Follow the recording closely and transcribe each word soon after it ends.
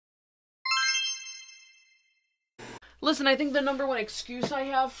Listen, I think the #1 excuse I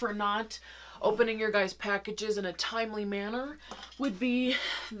have for not opening your guys' packages in a timely manner would be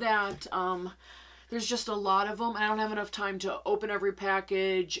that there's just a lot of them and I don't have enough time to open every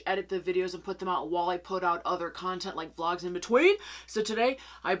package, edit the videos, and put them out while I put out other content like vlogs in between. So today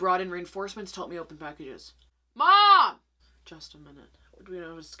I brought in reinforcements to help me open packages. Mom! Just a minute. Do we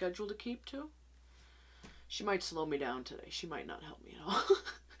have a schedule to keep to? She might slow me down today. She might not help me at all.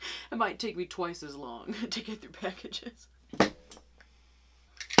 It might take me twice as long to get through packages.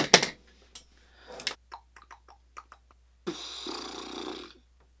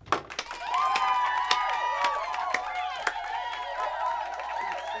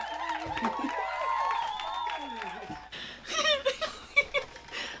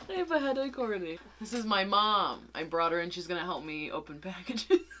 I have a headache already. This is my mom. I brought her in. She's gonna help me open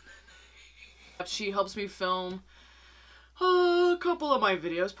packages. She helps me film a couple of my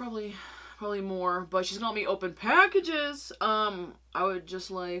videos, probably more, but she's gonna help me open packages. I would just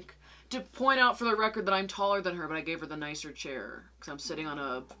like to point out for the record that I'm taller than her, but I gave her the nicer chair because I'm sitting on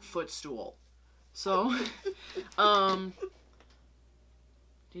a footstool. So, do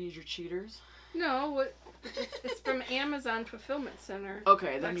you need your cheaters? No, what? It's from Amazon Fulfillment Center.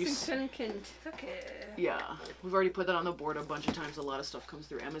 Okay, then Lexington, Kentucky. Yeah, we've already put that on the board a bunch of times. A lot of stuff comes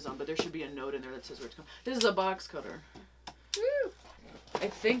through Amazon, but there should be a note in there that says where it's coming. This is a box cutter. Woo. I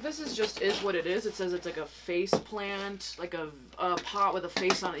think this is what it is. It says it's like a face plant, like a pot with a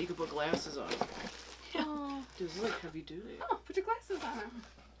face on it. You can put glasses on. Yeah. Oh. Dude, this is like heavy duty. Oh, put your glasses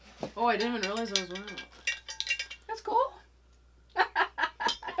on. Oh, I didn't even realize I was wearing it. That's cool.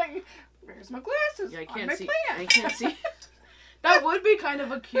 Where's my glasses? Yeah, I can't see. Plant. I can't see. That would be kind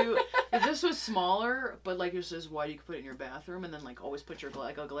of a cute. If this was smaller, but like just as wide, you could put it in your bathroom, and then like always put your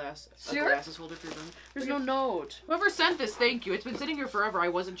glasses holder for your room. There's no note. Whoever sent this, thank you. It's been sitting here forever. I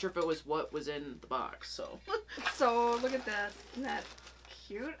wasn't sure if it was what was in the box, so. So look at that. Isn't that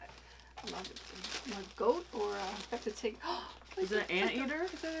cute? I love it. A goat or I have to take. Is it an anteater?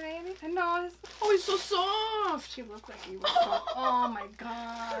 Is it an anteater? No. Oh, he's so soft. She looked like he was. Oh my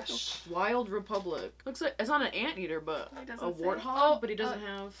gosh. Wild Republic. Looks like it's not an anteater, but a warthog. Oh, but he doesn't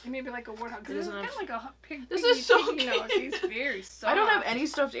have. Maybe like a warthog. He doesn't have like a pig. This is so cute. Nose. He's very soft. I don't have any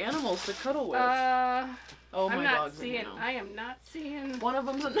stuffed animals to cuddle with. Oh, my dog's in. I am not seeing. One of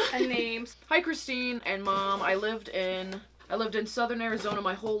them's a name. Hi, Christine and Mom. I lived in southern Arizona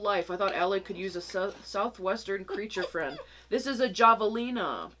my whole life. I thought Alec could use a southwestern creature friend. This is a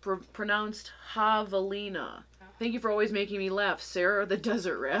javelina, pronounced javelina. Thank you for always making me laugh, Sarah the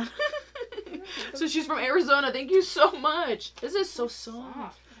desert rat. So she's from Arizona. Thank you so much. This is so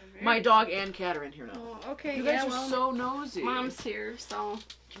soft. My dog and cat are in here now. Oh, okay. You guys are so nosy. Mom's here, so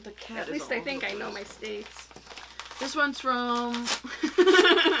the cat at least I think I know my states. This one's from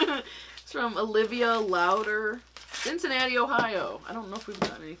it's from Olivia Louder, Cincinnati, Ohio. I don't know if we've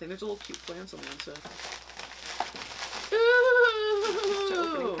gotten anything. There's a little cute plants on the inside.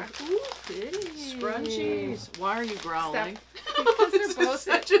 Ooh, scrunchies. Why are you growling? Because they're both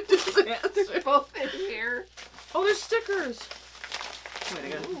such a disaster. They're both in here. Oh, there's stickers. Wait, I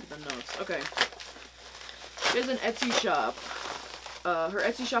gotta look at the notes. Okay. There's an Etsy shop. Her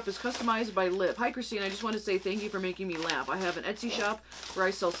Etsy shop is customized by Lip. Hi, Christine. I just want to say thank you for making me laugh. I have an Etsy shop where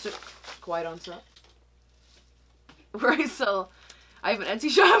I sell quiet on set. I have an Etsy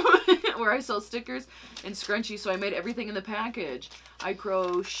shop where I sell stickers and scrunchies, so I made everything in the package. I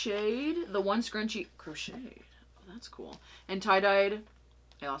crocheted the one scrunchie. Crocheted? Oh, that's cool. And tie-dyed.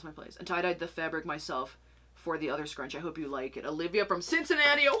 I lost my place. And tie-dyed the fabric myself for the other scrunch. I hope you like it. Olivia from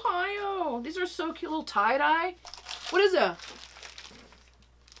Cincinnati, Ohio. These are so cute. Little tie-dye. What is that?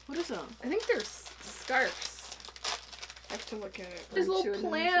 What is that? I think they're scarves. I have to look at it. This little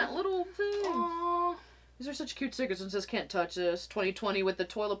plant, little thing. Aww. These are such cute stickers. It says can't touch this. 2020 with the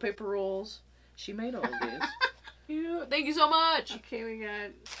toilet paper rolls. She made all of these. Yeah. Thank you so much. Okay, we got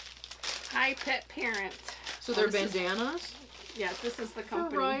Hi Pet Parent. So they're bandanas? Yeah, this is the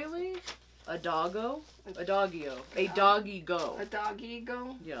company. For Riley? A doggo? A doggio. A doggy go. A doggy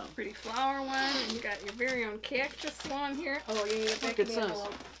go. Yeah. Pretty flower one. And you got your very own cactus one here. Oh, you need to look, it says,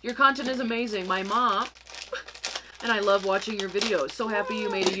 your content is amazing. My mom and I love watching your videos. So happy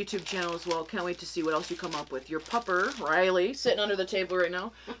you made a YouTube channel as well. Can't wait to see what else you come up with. Your pupper, Riley, sitting under the table right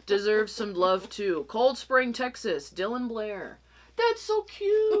now, deserves some love too. Cold Spring, Texas, Dylan Blair. That's so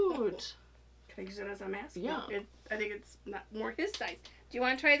cute. Can I use it as a mask? Yeah. No, I think it's not more his size. Do you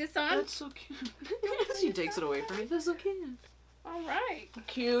want to try this on? That's so cute. She takes it away from me. That's so cute. All right.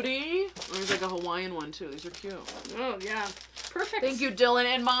 Cutie. There's like a Hawaiian one too. These are cute. Oh, yeah. Perfect. Thank you, Dylan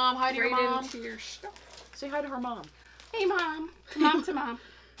and Mom. Hi to your mom. Into your stuff. Say hi to her mom. Hey, Mom. Mom to Mom.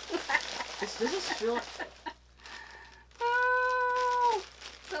 This is feel.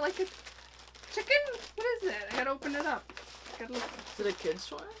 that like a chicken? What is it? I gotta open it up. Gotta look. Is it a kid's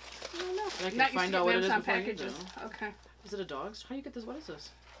toy? I don't know. I can find out what it is on before you packages. do. Okay. Is it a dog's? How do you get this? What is this?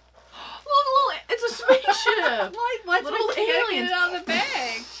 Look, it's a spaceship. What's Little aliens. Get it out of the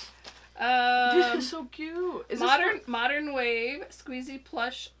bag. This is so cute. Is modern wave squeezy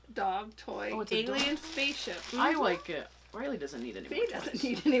plush dog toy. Oh, it's a alien dog. spaceship. I like it. Riley doesn't need any more He toys. doesn't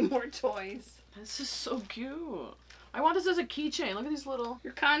need any more toys. This is so cute. I want this as a keychain. Look at these little...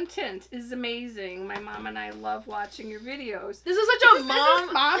 Your content is amazing. My mom and I love watching your videos. This is such a mom... Is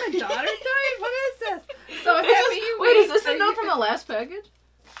this mom and daughter toy? What is this? So happy you Wait, is this the note from the last package?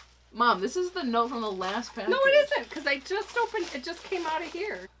 Mom, this is the note from the last package. No, it isn't, because I just opened... It just came out of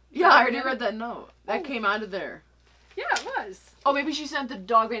here. Yeah, I already read that note. That came out of there. Yeah, it was. Oh, maybe she sent the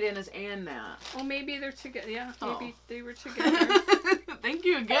dog bandanas and that. Well, maybe they're together. Yeah, maybe they were together. Thank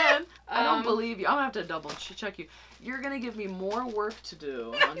you again. I don't believe you. I'm gonna have to double check you. You're gonna give me more work to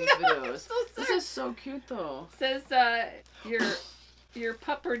do on these videos. This is so cute though. Says your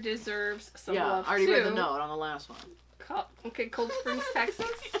pupper deserves some love I already too. read the note on the last one. Okay, Cold Springs, Texas.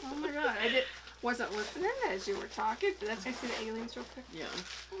 Oh my God, wasn't listening as you were talking. That's I see the aliens real quick. Yeah.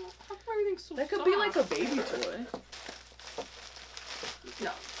 Oh, how come everything's so That could soft? be like a baby toy.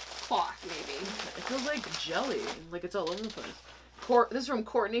 No, cloth maybe. It feels like jelly, like it's all over the place. This is from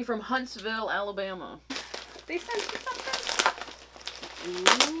Courtney from Huntsville, Alabama. They sent you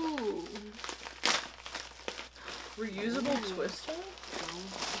something? Ooh. Reusable twister?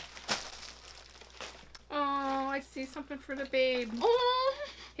 Oh, I see something for the babe. Oh.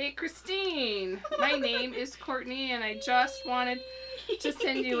 Hey, Christine. My name is Courtney, and I just wanted to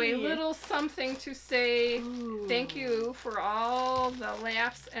send you a little something to say thank you for all the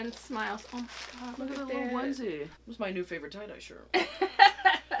laughs and smiles. Oh my God, Look at that little onesie. This is my new favorite tie-dye shirt.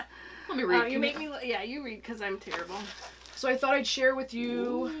 Let me read. You make me. Yeah, you read because I'm terrible. So I thought I'd share with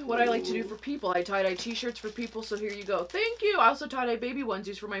you what I like to do for people. I tie-dye t-shirts for people, so here you go. Thank you. I also tie-dye baby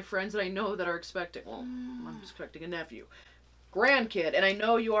onesies for my friends that I know that are expecting. Well, I'm expecting a nephew. Grandkid, and I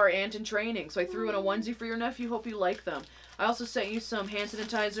know you are aunt in training, so I threw in a onesie for your nephew. Hope you like them. I also sent you some hand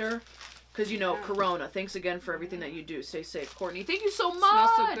sanitizer, because you know, Corona. Thanks again for everything that you do. Stay safe. Courtney, thank you so much!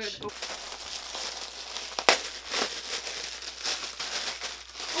 Smells so good.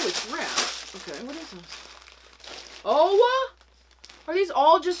 Oh, it's wrapped. Okay, what is this? Oh, are these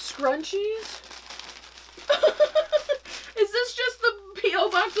all just scrunchies? Is this just the P.O.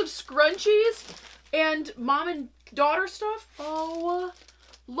 box of scrunchies and mom and daughter stuff? Oh,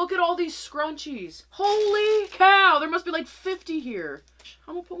 look at all these scrunchies. Holy cow, there must be like 50 here.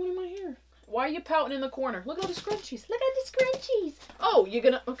 I'm gonna put one in my hair. Why are you pouting in the corner? Look at all the scrunchies. Look at the scrunchies. Oh, you're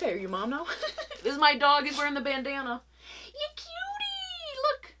gonna, okay, are you mom now? This is my dog, he's wearing the bandana. You cutie,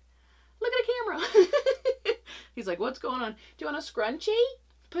 look at the camera. He's like, what's going on? Do you want a scrunchie?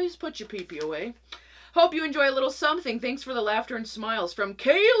 Please put your pee-pee away. Hope you enjoy a little something. Thanks for the laughter and smiles from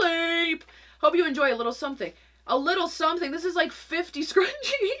Caleb. Hope you enjoy a little something. A little something. This is like 50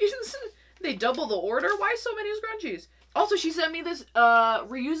 scrunchies. They double the order? Why so many scrunchies? Also, she sent me this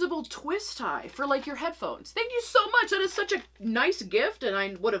reusable twist tie for like your headphones. Thank you so much. That is such a nice gift, and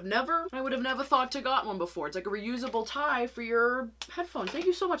I would have never thought to got one before. It's like a reusable tie for your headphones. Thank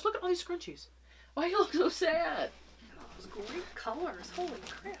you so much. Look at all these scrunchies. Why you look so sad? Oh, those great colors. Holy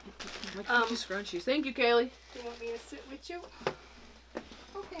crap. My cute scrunchies. Thank you, Kaylee. Do you want me to sit with you?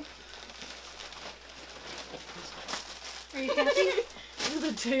 Okay. Are you happy? Look at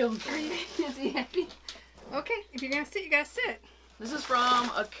the tail. Is he happy? Okay, if you're gonna sit, you gotta sit. This is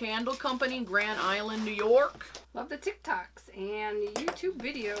from a candle company, Grand Island, New York. Love the TikToks and YouTube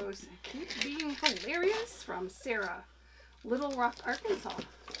videos. Keep being hilarious from Sarah, Little Rock, Arkansas.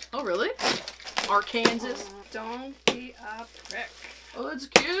 Oh, really? Arkansas? Don't be a prick. Oh, that's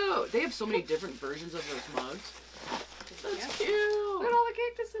cute. They have so many different versions of those mugs. That's cute. Look at all the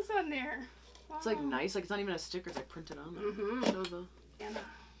cactuses on there. Wow. It's like nice. Like it's not even a sticker. It's like printed on there. Mm-hmm. Show the... And,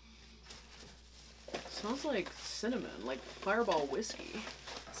 smells like cinnamon, like Fireball whiskey.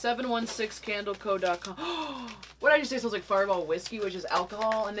 716candleco.com. What did I just say? It smells like Fireball whiskey, which is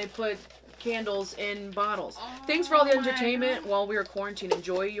alcohol, and they put candles in bottles. Thanks for all the entertainment while we were quarantined.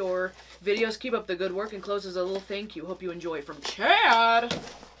 Enjoy your videos. Keep up the good work. And closes a little thank you. Hope you enjoy from Chad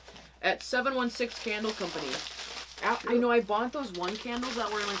at 716 Candle Company. I know I bought those one candles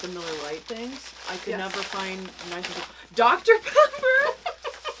that were in like the Miller Lite things. I could never find nice ones. Dr. Pepper.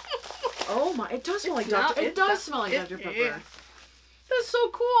 Oh my! It does smell like Dr. It does smell like Dr. Pepper. Yeah. That's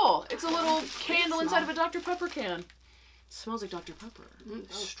so cool. It's a little candle inside of a Dr. Pepper can. It smells like Dr. Pepper.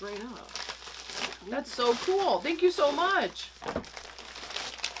 Straight up. That's so cool. Thank you so much. Are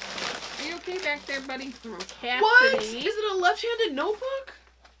you okay back there, buddy? What? Is it a left-handed notebook?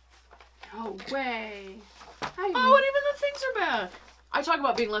 No way. Oh, and even the things are back. I talk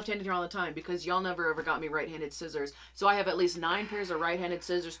about being left-handed here all the time because y'all never ever got me right-handed scissors. So I have at least 9 pairs of right-handed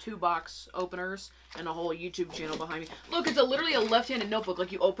scissors, 2 box openers, and a whole YouTube channel behind me. Look, it's literally a left-handed notebook.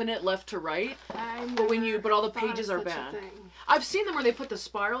 Like you open it left to right, but all the pages are back. I've seen them where they put the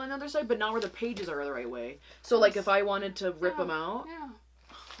spiral on the other side, but not where the pages are the right way. So like if I wanted to rip them out. Yeah.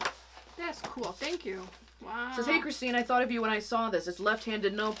 That's cool. Thank you. Wow. Says, hey Christine, I thought of you when I saw this. It's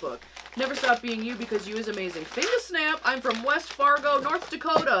left-handed notebook. Never stop being you because you is amazing. Finger snap. I'm from West Fargo, North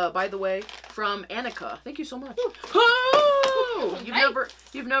Dakota, by the way, from Annika. Thank you so much. Oh!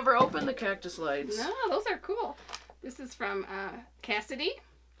 You've never opened the cactus lights. No, those are cool. This is from Cassidy.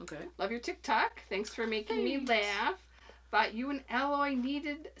 Okay. Love your TikTok. Thanks for making me laugh. Thought you and Alloy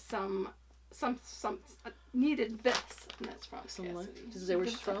needed needed this, and that's from Cassidy. Does it say where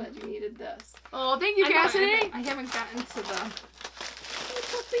she's from? You needed this. Oh, thank you, Cassidy. I haven't gotten to the.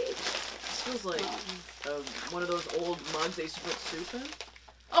 This feels like one of those old mugs they used to put soup in.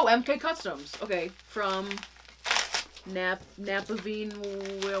 Oh, MK Customs. Okay, from Napavine,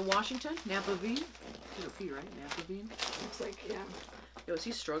 Washington. Napavine. There's a P, right? Napavine. Looks like, yeah. Yo, is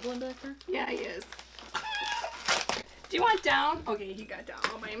he struggling back there? Yeah, he is. Do you want down? Okay, he got down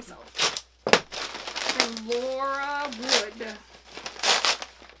all by himself. From Laura Wood.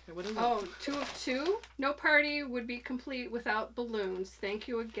 Okay, what is it? 2 of 2. No party would be complete without balloons. Thank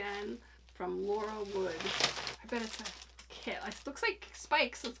you again. From Laura Wood. I bet it's a cat. It looks like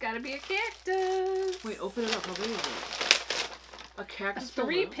spikes, so it's got to be a cactus. Wait, open it up. How big is it? A cactus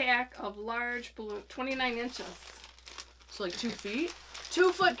balloon? 3-pack of large balloon. 29 inches. So like 2 feet?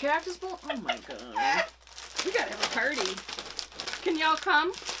 2-foot cactus balloon? Oh my god. We gotta have a party. Can y'all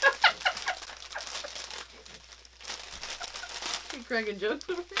come? You cracking jokes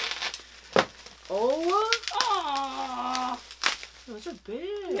over here? Oh. Aww. Those are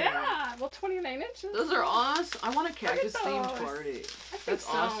big. Yeah. Well, 29 inches. Those are awesome. I want a cactus themed party. That's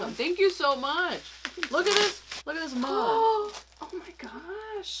so. Awesome. Thank you so much. Look at this. Look at this mug. Oh my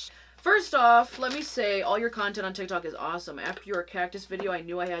gosh. First off, let me say all your content on TikTok is awesome. After your cactus video, I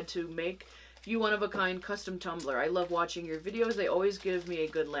knew I had to make you one-of-a-kind custom tumbler. I love watching your videos. They always give me a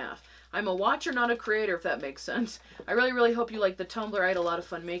good laugh. I'm a watcher, not a creator, if that makes sense. I really, really hope you like the tumbler. I had a lot of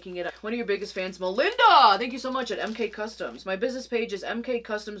fun making it. One of your biggest fans, Melinda! Thank you so much at MK Customs. My business page is MK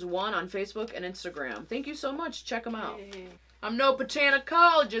Customs 1 on Facebook and Instagram. Thank you so much. Check them out. Hey. I'm no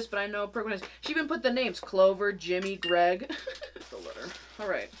botanicologist, but I know programs. She even put the names Clover, Jimmy, Greg. The letter. All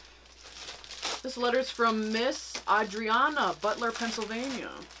right. This letter's from Miss Adriana, Butler,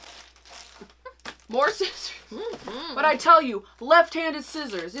 Pennsylvania. More scissors. Mm-hmm. But I tell you, left-handed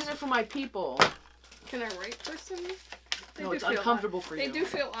scissors. These are for my people. Can a right person? No, it's uncomfortable for you. They do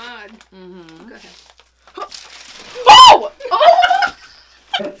feel odd. Mm-hmm. Go ahead. Oh! Oh!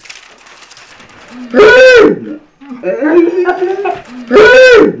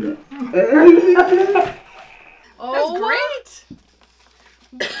 That's great.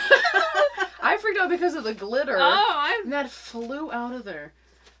 I freaked out because of the glitter. Oh, and that flew out of there.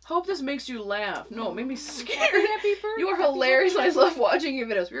 Hope this makes you laugh. No, it made me scared. Happy birthday. You are hilarious. I love watching your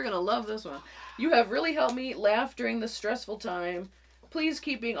videos. You're going to love this one. You have really helped me laugh during this stressful time. Please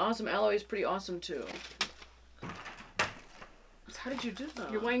keep being awesome. Alloy is pretty awesome, too. How did you do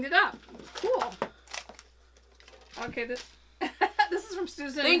that? You wind it up. Cool. Okay, this is from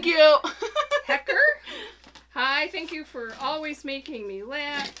Susan. Thank you. Hecker. Hi, thank you for always making me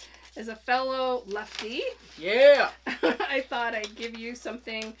laugh. As a fellow lefty, yeah, I thought I'd give you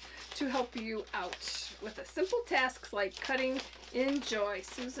something to help you out with a simple tasks like cutting. Enjoy,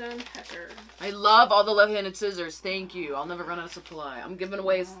 Susan Hecker. I love all the left-handed scissors. Thank you. I'll never run out of supply. I'm giving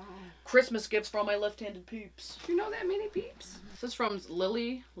away Christmas gifts for all my left-handed peeps. Do you know that many peeps? This is from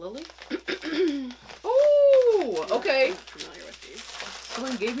Lily. Lily? Oh, okay. I'm familiar with these.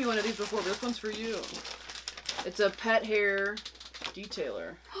 Someone gave me one of these before, but this one's for you. It's a pet hair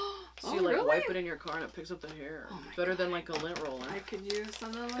detailer. So you like wipe it in your car and it picks up the hair. Oh better than like a lint roller. I could use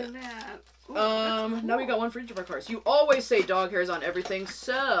something like that. Ooh, cool. Now we got one for each of our cars. You always say dog hairs on everything,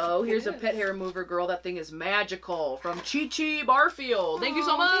 so here's a pet hair remover, girl. That thing is magical. From Chi Chi Barfield. Thank you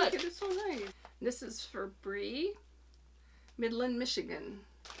so much. Thank you. It's so nice. This is for Bree, Midland, Michigan.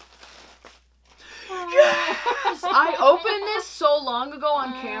 Yes! I opened this so long ago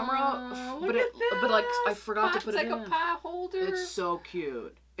on camera, but like I forgot to put it in. It's like a pot holder. It's so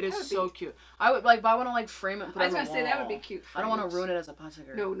cute. It is so cute. I would like, but I want to like frame it and put it on the wall. I was gonna say that would be cute. I don't want to ruin it as a pot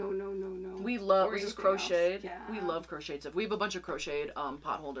sticker. No. We love this is crocheted. Yeah. We love crocheted stuff. We have a bunch of crocheted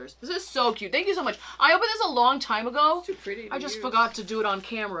pot holders. This is so cute. Thank you so much. I opened this a long time ago. It's too pretty. I just forgot to do it on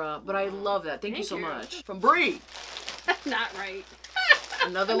camera, but I love that. Thank you so much. From Bree. Not right.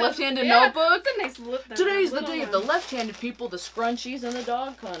 Another left-handed notebook. It's a nice Today's the day of the left-handed people, the scrunchies, and the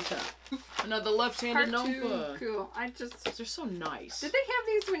dog content. Another left-handed notebook. Cool. They're so nice. Did they have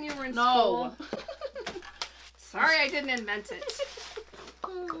these when you were in school? No. Sorry, I didn't invent it.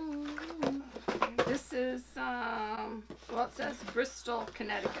 This is, well, it says Bristol,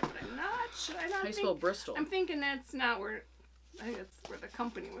 Connecticut, but I'm not sure. How do you spell Bristol? I'm thinking that's not where, I think that's where the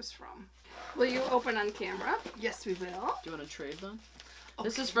company was from. Will you open on camera? Yes, we will. Do you want to trade them? Okay.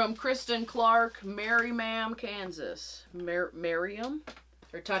 This is from Kristen Clark, Merriam, Kansas. Merriam?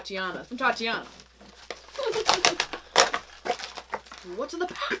 Or Tatiana. From Tatiana. What's in the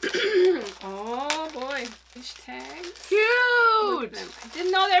package? Oh boy, fish tags. Cute! I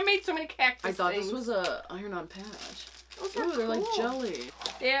didn't know they made so many cactus I thought things. this was a iron-on patch. Those are Ooh, they're cool. like jelly.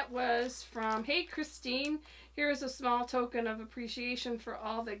 That was from, hey Christine, here is a small token of appreciation for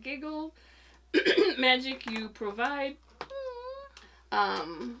all the giggle magic you provide.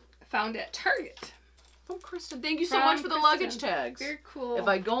 Found at Target. From Kristen. Thank you so much for the luggage tags. Very cool. If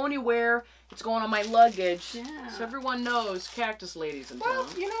I go anywhere, it's going on my luggage. Yeah. So everyone knows Cactus Ladies in Well,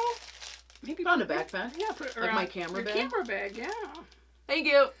 town. you know, maybe Found a backpack. Yeah, put it Like around my camera your bag? camera bag, yeah. Thank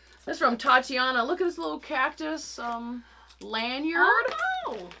you. This is from Tatiana. Look at this little cactus lanyard.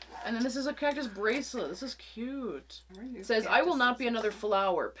 Oh, And then this is a cactus bracelet. This is cute. no. It says, I will not be another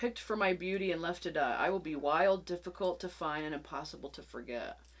flower, picked for my beauty and left to die. I will be wild, difficult to find, and impossible to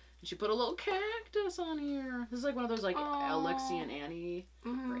forget. And she put a little cactus on here. This is like one of those like Alexi and Annie,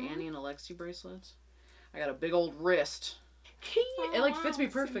 or Annie and Alexi bracelets. I got a big old wrist. It like fits me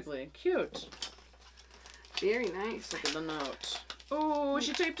perfectly. Cute. Very nice. Look at the note. Oh,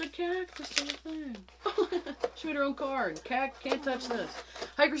 she taped a cactus to the thing. She made her own card. Can't touch this.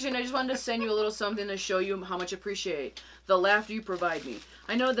 Hi, Christine. I just wanted to send you a little something to show you how much I appreciate the laughter you provide me.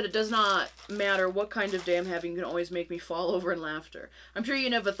 I know that it does not matter what kind of day I'm having. You can always make me fall over in laughter. I'm sure you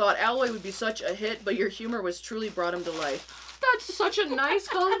never thought Alloy would be such a hit, but your humor was truly brought him to life. That's such a nice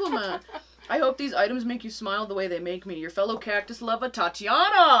compliment. I hope these items make you smile the way they make me. Your fellow cactus lover,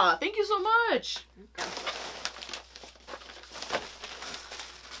 Tatiana. Thank you so much.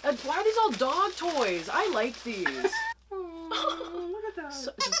 And why are these all dog toys? I like these. Oh, look at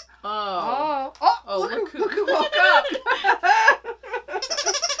that. Look who woke up.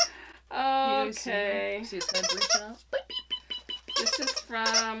 Okay. See his head reaching out? This is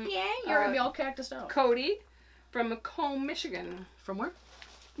from You're gonna be all cactused out. Cody from Macomb, Michigan. From where?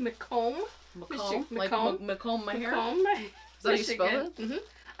 Macomb. Macomb? Michi- Like Macomb. Macomb my hair? Macomb, Is that how you spell it? Mm-hmm.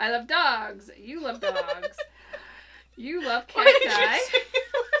 I love dogs. You love dogs. You love What did you cacti. say?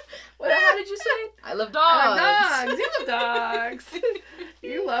 How did you say? I love dogs. I love dogs. You love dogs.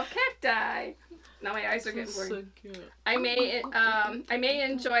 You love cacti. Now my eyes are getting blurry. So cute. I may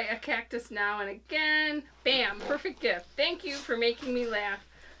enjoy a cactus now and again. Bam! Perfect gift. Thank you for making me laugh.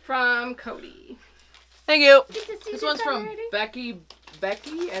 From Cody. Thank you. Get to see This one's from already?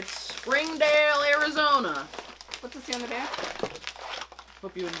 Becky at Springdale, Arizona. What's this on the back?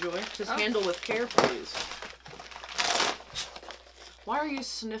 Hope you enjoy. Just handle with care, please. Why are you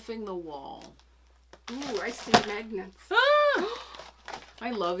sniffing the wall? Ooh, I see magnets. Ah!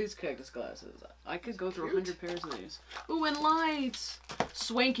 I love these cactus glasses. I could go through 100 pairs of these. Ooh, and lights.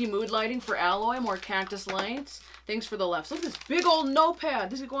 Swanky mood lighting for Alloy. More cactus lights. Thanks for the laughs. Look at this big old notepad.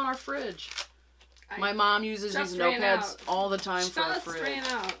 This could go on our fridge. My mom uses these notepads all the time for our fridge. Ran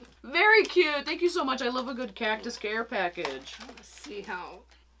out. Very cute. Thank you so much. I love a good cactus care package. Let's see how.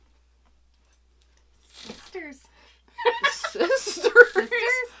 Sisters. Sisters?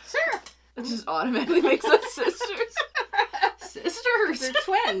 Sure. It just automatically makes us sisters. Sisters. They're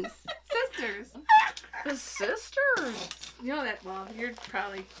twins. Sisters. The sisters. You know that, well, you're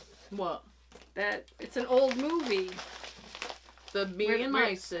probably, What? that it's an old movie. The Me and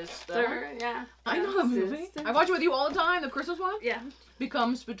My Sister. Yeah. I know the movie. Sister. I watch it with you all the time. The Christmas one. Yeah.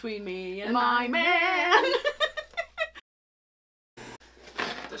 Becomes between me and And my my man.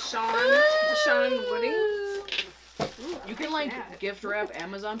 The Sean Wooding. You can like gift wrap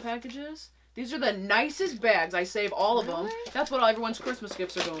Amazon packages. These are the nicest bags. I save all of them. That's what everyone's Christmas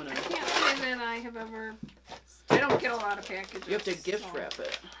gifts are going in. I can't say that I have ever. I don't get a lot of packages. You have to gift wrap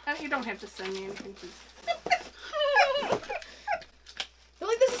it. You don't have to send me anything, please. You're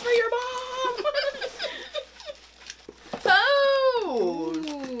like, this is for your mom. Oh,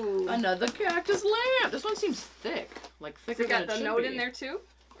 Ooh. another cactus lamp. This one seems thick, like thicker Has it than got it the should note be. in there too?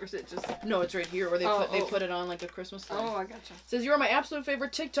 Or is it just... No, it's right here, or they put it on like a Christmas thing. Oh, I gotcha. It says, you are my absolute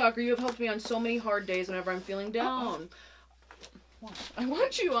favorite TikToker. You have helped me on so many hard days whenever I'm feeling down. I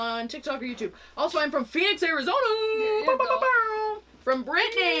want you on TikTok or YouTube. Also, I'm from Phoenix, Arizona. There you go. From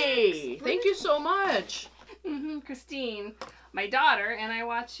Brittany. Thank you so much. Christine. my daughter, and I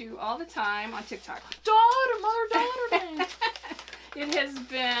watch you all the time on TikTok. Daughter. It has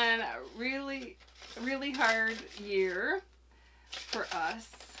been a really, really hard year for us,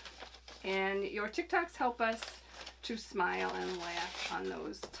 and your TikToks help us to smile and laugh on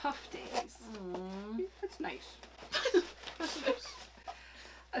those tough days. Aww. That's nice.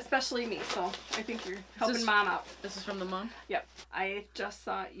 Especially me, so I think you're helping Mom out. This is from the mom? Yep. I just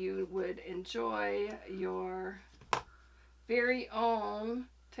thought you would enjoy your very own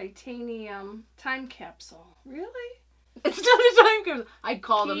titanium time capsule. Really? It's not a time capsule. I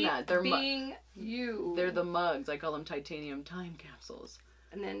call them Keep that. They're being you. They're the mugs. I call them titanium time capsules.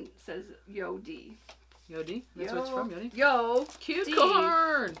 And then it says Yo D. Yodi? That's what it's from, Yodi? Yo. Cute D.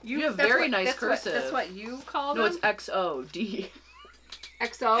 corn. You have very nice cursive. That's what you call them? No, it's XOD.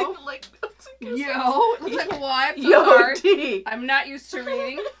 XO? Like, Yo. It looks like a Y. Yo D. I'm not used to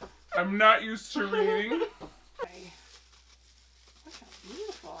reading. I'm not used to reading. Okay. Look how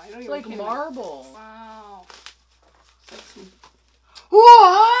beautiful. I don't It's even like care. marble. Wow. It's like some...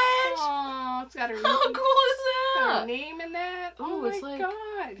 What? Oh, it's got her How name, cool is got her that? name in that. Oh, Oh, it's my like-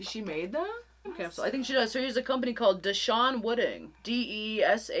 God. She made that? Capsule. I think she does. So here's a company called Deshawn Wooding.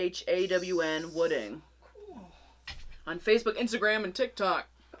 DESHAWN Wooding. Cool. On Facebook, Instagram, and TikTok.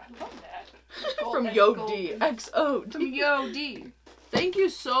 I love that. From Gold- Yo gold- D. XO. From Yo D. Thank you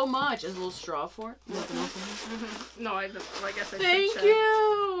so much. Is a little straw for it? No, I guess I should Thank check.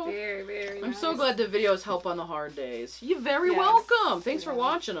 you. Very, very I'm nice. so glad the videos help on the hard days. You're very Yes. welcome. Thanks for Yeah.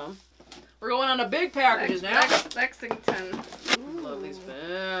 watching them. We're going on to big packages now. Lexington. I love these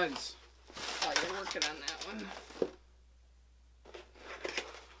bags. Oh, you're working on that one.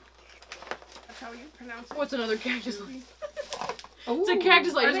 That's how you pronounce it. What's another cactus? Ooh, It's a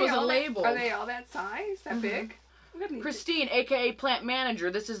cactus light, are it just they wasn't all that- labeled. Are they all that size? That big? Christine, aka Plant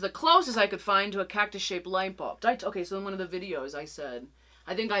Manager, this is the closest I could find to a cactus-shaped light bulb. Okay, so in one of the videos I said,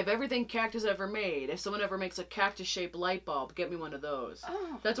 I think I have everything cactus ever made. If someone ever makes a cactus-shaped light bulb, get me one of those.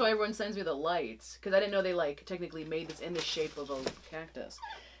 Oh. That's why everyone sends me the lights, because I didn't know they, like, technically made this in the shape of a cactus.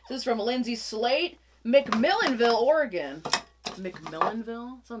 This is from Lindsay Slate, McMillanville, Oregon.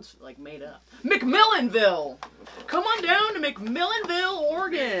 McMillanville? Sounds like made up. McMillanville! Come on down to McMillanville,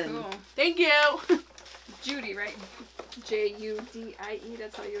 Oregon. Cool. Thank you. Judy, right? Judie,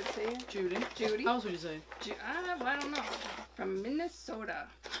 that's how you would say it? Judy. Judy? How else would you say? I don't know. From Minnesota.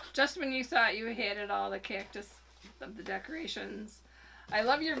 Just when you thought you hated all the cactus of the decorations. I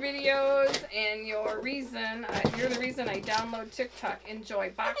love your videos and you're the reason I download TikTok. Enjoy.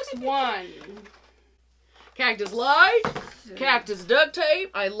 Box 1. Cactus light. Cactus duct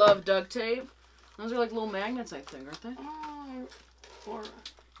tape. I love duct tape. Those are like little magnets, I think, aren't they? Oh, or...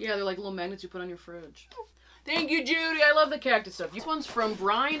 Yeah, they're like little magnets you put on your fridge. Thank you, Judy. I love the cactus stuff. This one's from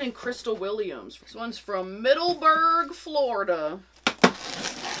Brian and Crystal Williams. This one's from Middleburg, Florida.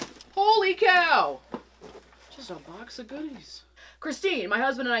 Holy cow. Just a box of goodies. Christine, my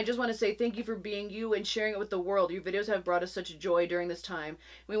husband and I just want to say thank you for being you and sharing it with the world. Your videos have brought us such joy during this time.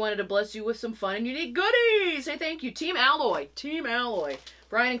 We wanted to bless you with some fun and unique goodies. Say thank you. Team Alloy. Team Alloy.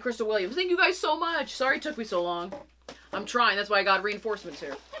 Brian and Crystal Williams. Thank you guys so much. Sorry it took me so long. I'm trying. That's why I got reinforcements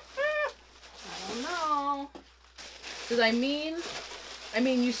here. I don't know. Because I mean,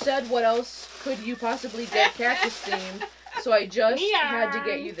 you said what else could you possibly get cactus themed? So I just had to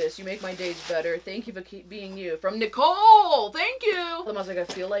get you this. You make my days better. Thank you for being you. From Nicole. Thank you. I was like, I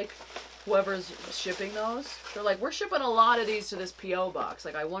feel like whoever's shipping those, they're like, we're shipping a lot of these to this P.O. box.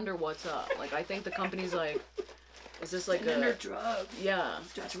 Like, I wonder what's up. Like, I think the company's like, is this like a... drugs. Yeah.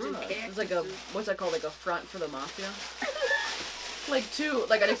 Just drugs. in It's like a, what's that called? Like a front for the mafia? Like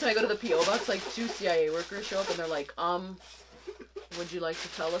next time I go to the P.O. box, like 2 CIA workers show up and they're like, would you like to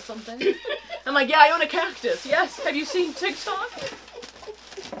tell us something? I'm like, yeah, I own a cactus. Yes. Have you seen TikTok?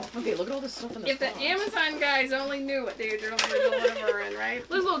 Okay, look at all this stuff in this If the box. Amazon guys only knew what they were delivering, right?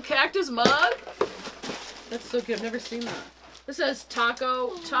 Look, little cactus mug. That's so good. I've never seen that. This says take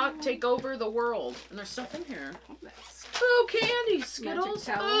over the world. And there's stuff in here. Ooh, candy. Skittles.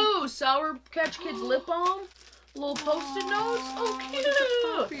 Ooh, Sour Patch Kids lip balm. Little post-it notes.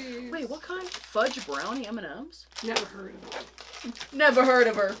 Oh, cute. Wait, what kind? Fudge brownie M&Ms? Never heard of it. Never heard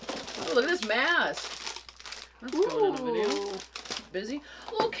of her. Oh, look at this mask. That's going in a video. Busy.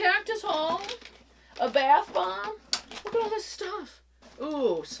 A little cactus home. A bath bomb. Look at all this stuff.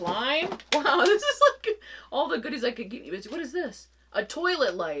 Ooh, slime. Wow, this is like all the goodies I could give you. What is this? A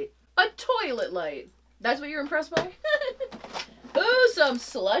toilet light. A toilet light. That's what you're impressed by? Ooh, some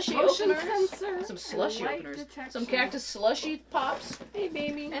slushy Motion openers. sensor Some slushy and light openers. detection. Some cactus slushy pops. Hey,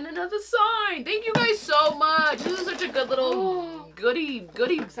 baby. And another sign. Thank you guys so much. This is such a good little goodie.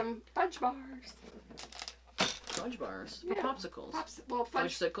 Some fudge bars. fudge bars. Yeah. For popsicles. Well,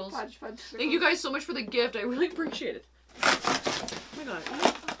 fudge Fudgesicles. Fudge. Thank you guys so much for the gift. I really appreciate it. Oh my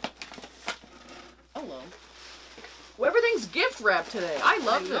god. Hello. Well, everything's gift wrapped today. I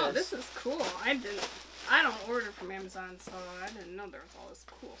love this. This is cool. I don't order from Amazon, so I didn't know there was all this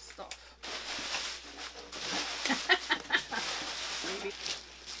cool stuff. Maybe.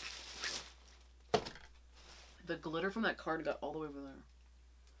 The glitter from that card got all the way over there.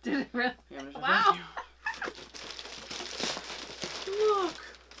 Did it really? Yeah, Wow. Look.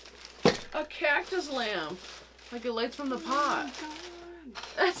 A cactus lamp. Like it lights from the pot. Oh my God.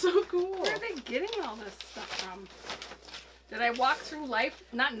 That's so cool. Where are they getting all this stuff from? Did I walk through life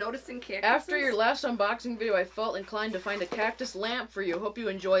not noticing cactuses? After your last unboxing video, I felt inclined to find a cactus lamp for you. Hope you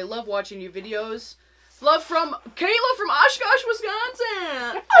enjoy. Love watching your videos. Love from Kayla from Oshkosh,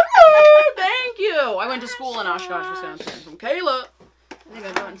 Wisconsin. Thank you. I went to school in Oshkosh, Wisconsin. From Kayla. I think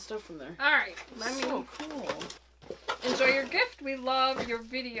I've gotten stuff from there. All right. Let me So cool. enjoy your gift. We love your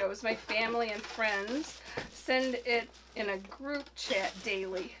videos. My family and friends send it in a group chat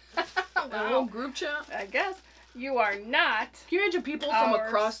daily. A little group chat. I guess. You are not. Can you imagine people from Our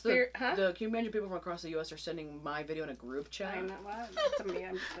across spirit- huh? Can you imagine people from across the U.S. are sending my video in a group chat? I'm not. Well, that's me.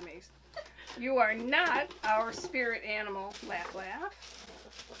 I'm just amazed. You are not our spirit animal. Laugh, laugh.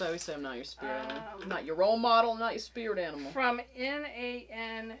 I always say I'm not your spirit animal. I'm not your role model, not your spirit animal. From Nanuet,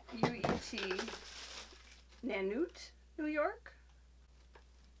 Nanute, New York.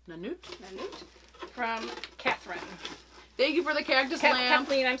 Nanute? Nanute. From Catherine. Thank you for the cactus lamp.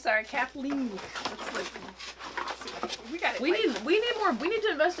 Kathleen, I'm sorry, Kathleen. It's like, we got it. We need more. We need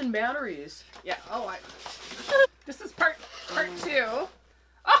to invest in batteries. Yeah. Oh, this is part 2.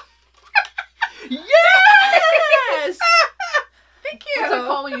 Oh. Yes! Thank you. What's it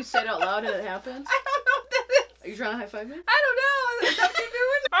called when you say it out loud and it happens? I don't know what that is. Are you trying to high five me? I don't know. Is that what you're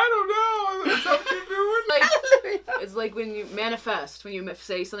doing? I don't know. Is that what you're doing? Like, it's like when you manifest, when you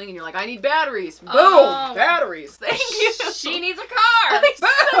say something and you're like, I need batteries. Boom! Oh. Batteries. Thank you. She needs a car. I said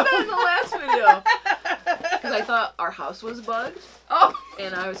that in the last video. Because I thought our house was bugged. Oh.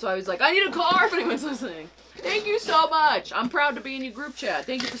 And I was like, I need a car if anyone's listening. Thank you so much. I'm proud to be in your group chat.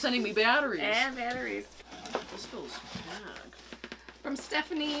 Thank you for sending me batteries. And batteries. This feels bad. From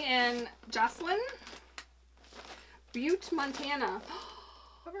Stephanie and Jocelyn. Butte, Montana.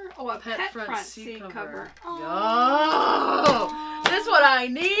 Cover? Oh, a pet front seat cover. Oh, that's what I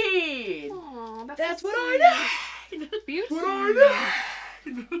need. Oh, That's so what sweet. I need. Butte, What I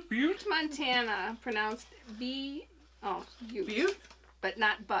need. Butte, Montana. Pronounced B. Oh, Butte. Butte? But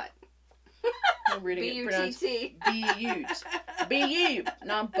not but. I'm reading it pronounced B-U-T-T. B-U-T. B-U,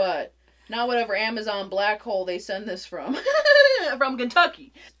 not butt. Not whatever Amazon black hole they send this from. From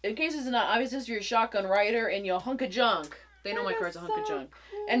Kentucky. In case it's not obvious, this is your shotgun rider and your hunk of junk. They know my car's a hunk of junk.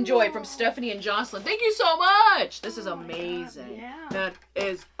 Cool. Enjoy from Stephanie and Jocelyn. Thank you so much. This is Oh my God, amazing. yeah. That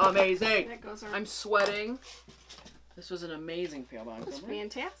is amazing. That goes around. I'm sweating. This was an amazing PO box. That was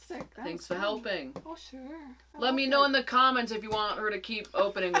fantastic. That Thanks was for fun. helping. Oh, sure. Let me know in the comments if you want her to keep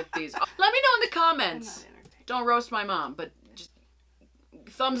opening with these. Let me know in the I'm not comments. entertained. Don't roast my mom, but just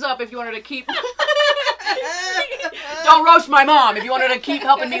thumbs up if you want her to keep. Don't roast my mom. If you want her to keep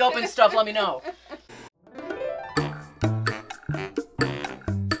helping me open stuff, let me know.